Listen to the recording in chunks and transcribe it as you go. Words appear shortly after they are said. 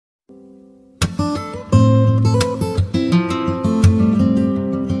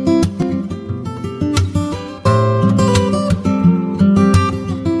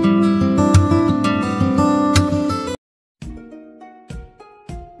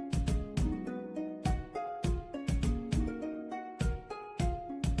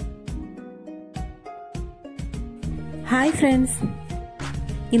Hi friends,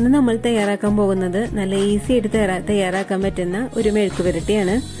 ഇന്ന് നമ്മൾ തയ്യാറാക്കാൻ പോകുന്നത് നല്ല ഈസി ആയിട്ട് തയ്യാറാക്കാൻ പറ്റുന്ന ഒരു മെഴുക്ക്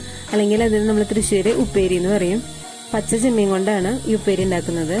പുരട്ടിയാണ്. അല്ലെങ്കിൽ അതിന് നമ്മൾ തൃശ്ശൂര് ഉപ്പേരി എന്ന് പറയും. പച്ച ചെമ്മീൻ കൊണ്ടാണ് ഈ ഉപ്പേരി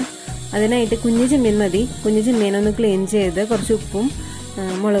ഉണ്ടാക്കുന്നത്. അതിനായിട്ട് കുഞ്ഞു ചെമ്മീൻ മതി. കുഞ്ഞു ചെമ്മീനൊന്ന് ക്ലീൻ ചെയ്ത് കുറച്ച് ഉപ്പും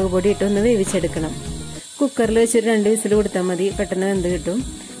മുളക് പൊടി ഇട്ട് ഒന്ന് വേവിച്ചെടുക്കണം. കുക്കറിൽ വെച്ചൊരു 2 വിസിൽ കൊടുത്താൽ മതി, പെട്ടെന്ന് വെന്ത് കിട്ടും.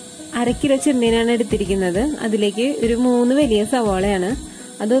 1/2 കിലോ ചെമ്മീനാണ് എടുത്തിരിക്കുന്നത്. അതിലേക്ക് ഒരു 3 വലിയ സവാളയാണ്.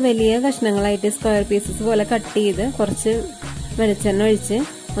 അത് വലിയ കഷ്ണങ്ങളായിട്ട് സ്ക്വയർ പീസസ് പോലെ കട്ട് ചെയ്ത് കുറച്ച് വെളിച്ചെണ്ണ ഒഴിച്ച്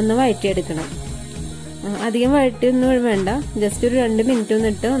ഒന്ന് വഴറ്റിയെടുക്കണം. അധികം വഴറ്റിയൊന്നും വേണ്ട, ജസ്റ്റ് ഒരു 2 മിനിറ്റ്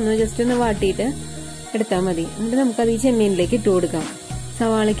ഒന്നിട്ട് ജസ്റ്റ് ഒന്ന് വാട്ടിയിട്ട് എടുത്താൽ മതി. എന്നിട്ട് നമുക്കത് ഈ ചെമ്മീനിലേക്ക് ഇട്ട് കൊടുക്കാം.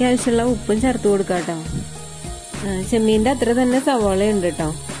 സവാളയ്ക്ക് ആവശ്യമുള്ള ഉപ്പും ചേർത്ത് കൊടുക്കാം കേട്ടോ. ചെമ്മീൻ്റെ അത്ര തന്നെ സവാള ഉണ്ട് കേട്ടോ.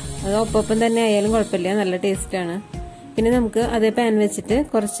 അത് ഒപ്പം തന്നെ ആയാലും കുഴപ്പമില്ല, നല്ല ടേസ്റ്റാണ്. പിന്നെ നമുക്ക് അതേ പാൻ വെച്ചിട്ട്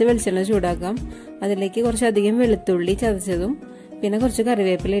കുറച്ച് വെളിച്ചെണ്ണ ചൂടാക്കാം. അതിലേക്ക് കുറച്ചധികം വെളുത്തുള്ളി ചതച്ചതും പിന്നെ കുറച്ച്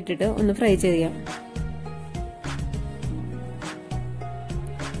കറിവേപ്പില ഇട്ടിട്ട് ഒന്ന് ഫ്രൈ ചെയ്യാം.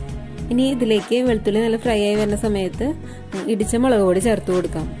 ഇനി ഇതിലേക്ക് വെളുത്തുള്ളി നല്ല ഫ്രൈ ആയി വരുന്ന സമയത്ത് ഇടിച്ച മുളക് പൊടി ചേർത്ത്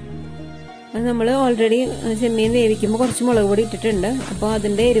കൊടുക്കാം. അത് നമ്മൾ ഓൾറെഡി ചെമ്മീൻ വേവിക്കുമ്പോൾ കുറച്ച് മുളക് പൊടി ഇട്ടിട്ടുണ്ട്. അപ്പോൾ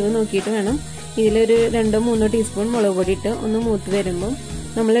അതിൻ്റെ എരിവ് നോക്കിയിട്ട് വേണം. ഇതിലൊരു 2-3 ടീസ്പൂൺ മുളക് പൊടി ഇട്ട് ഒന്ന് മൂത്ത് വരുമ്പോൾ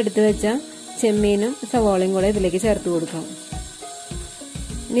നമ്മൾ എടുത്തു വെച്ച ചെമ്മീനും സവാളയും കൂടെ ഇതിലേക്ക് ചേർത്ത് കൊടുക്കാം.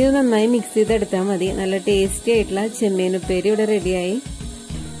 ഇനി ഇത് നന്നായി മിക്സ് ചെയ്തെടുത്താൽ മതി. നല്ല ടേസ്റ്റി ആയിട്ടുള്ള ചെമ്മീൻ ഉപ്പേരി ഇവിടെ റെഡിയായി.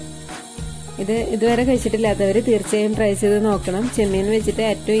 ഇത് ഇതുവരെ കഴിച്ചിട്ടില്ലാത്തവർ തീർച്ചയായും ട്രൈ ചെയ്ത് നോക്കണം. ചെമ്മീൻ വെച്ചിട്ട്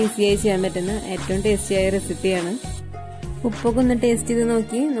ഏറ്റവും ഈസിയായി ചെയ്യാൻ പറ്റുന്ന ഏറ്റവും ടേസ്റ്റിയായ റെസിപ്പിയാണ്. ഉപ്പൊക്കെ ഒന്ന് ടേസ്റ്റ് ചെയ്ത്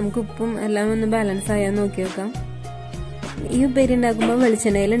നോക്കി നമുക്ക് ഉപ്പും എല്ലാം ഒന്ന് ബാലൻസ് ആയാൽ നോക്കി വെക്കാം. ഈ ഉപ്പേരി ഉണ്ടാക്കുമ്പോൾ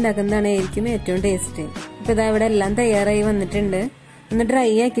വെളിച്ചെണ്ണയിൽ ഉണ്ടാക്കുന്നതായിരിക്കും ഏറ്റവും ടേസ്റ്റ്. ഇപ്പൊ ഇതാ ഇവിടെ എല്ലാം തയ്യാറായി വന്നിട്ടുണ്ട്. ഒന്ന് ഡ്രൈ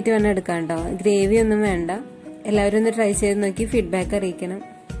ആക്കിയിട്ട് വേണം എടുക്കാൻ കേട്ടോ. ഗ്രേവി ഒന്നും വേണ്ട. എല്ലാവരും ഒന്ന് ട്രൈ ചെയ്ത് നോക്കി ഫീഡ്ബാക്ക് അറിയിക്കണം.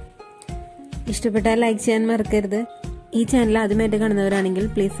 ഇഷ്ടപ്പെട്ടാൽ ലൈക്ക് ചെയ്യാൻ മറക്കരുത്. ഈ ചാനൽ ആദ്യമായിട്ട് കാണുന്നവരാണെങ്കിൽ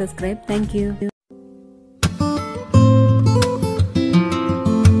പ്ലീസ് സബ്സ്ക്രൈബ്. Thank you.